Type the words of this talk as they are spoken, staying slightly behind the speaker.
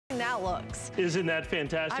that looks. Isn't that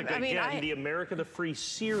fantastic? I mean, Again, the America the Free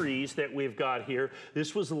series that we've got here.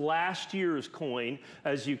 This was last year's coin.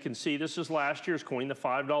 As you can see, this is last year's coin, the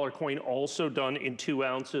 $5 coin, also done in 2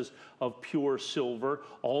 ounces of pure silver,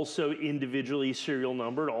 also individually serial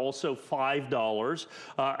numbered, also $5,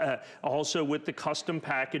 also with the custom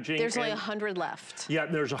packaging. There's only 100 left. Yeah,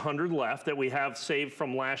 there's 100 left that we have saved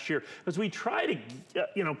from last year, because we try to,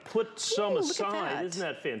 you know, put some aside. Isn't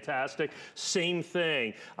that fantastic? Same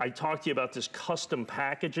thing. I talked to you about this custom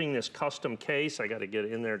packaging, this custom case. I got to get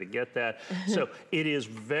in there to get that. So it is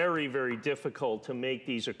very, very difficult to make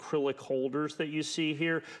these acrylic holders that you see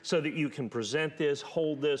here, so that you can present this,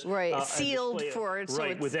 hold this. Right, sealed for it.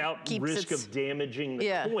 Right, so without risk of damaging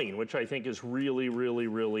the coin, which I think is really, really,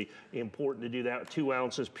 really important to do that. 2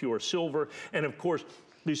 ounces pure silver. And of course,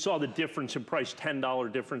 you saw the difference in price,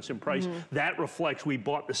 $10 difference in price. That reflects, we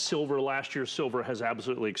bought the silver last year. Silver has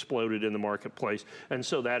absolutely exploded in the marketplace. And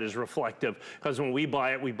so that is reflective, because when we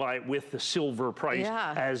buy it with the silver price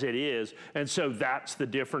as it is. And so that's the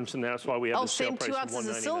difference, and that's why we have the sale price of $199. 2 ounces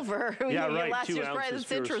of silver. Yeah, right, last 2 year's price. ounces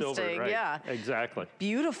That's interesting, silver, right. yeah. Exactly.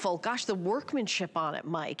 Beautiful. Gosh, the workmanship on it,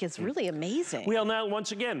 Mike, is really amazing. Well, now,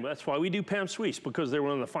 once again, that's why we do Pam Suisse, because they're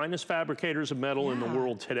one of the finest fabricators of metal in the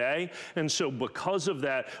world today. And so because of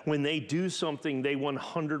that, when they do something, they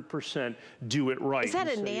 100% do it right. Is that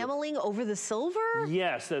enameling over the silver?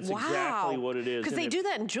 Yes, that's exactly what it is. Because they do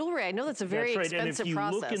that in jewelry. I know that's a very expensive process. And if you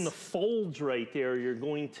look in the folds right there, you're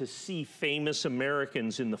going to see famous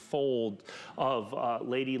Americans in the fold of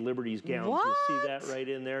Lady Liberty's gowns. You see that right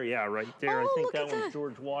in there? Yeah, right there. Oh, I think that one's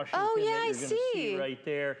George Washington. Oh, yeah, that I you're going to see right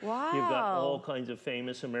there. Wow. You've got all kinds of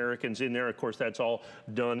famous Americans in there. Of course, that's all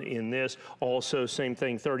done in this. Also, same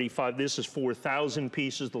thing, 35. This is 4,000 pieces.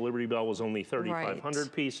 The Liberty Bell was only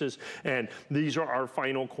 3,500 pieces. And these are our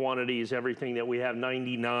final quantities. Everything that we have,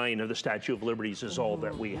 99 of the Statue of Liberties is all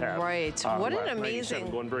that we have. Right. What an amazing...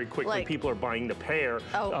 Going very quickly. People are buying the pair.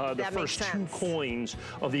 The first 2 coins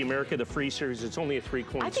of the America the Free series. It's only a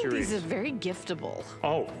 3-coin series. I think these are very giftable.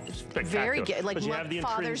 Oh, spectacular. Very good. Like you have the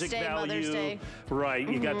Father's intrinsic Day, value. Mother's Day. Right.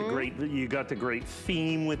 You got the great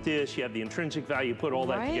theme with this. You have the intrinsic value. Put all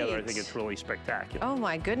that together. I think it's really spectacular. Oh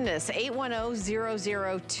my goodness. 810-002.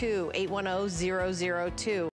 810-002.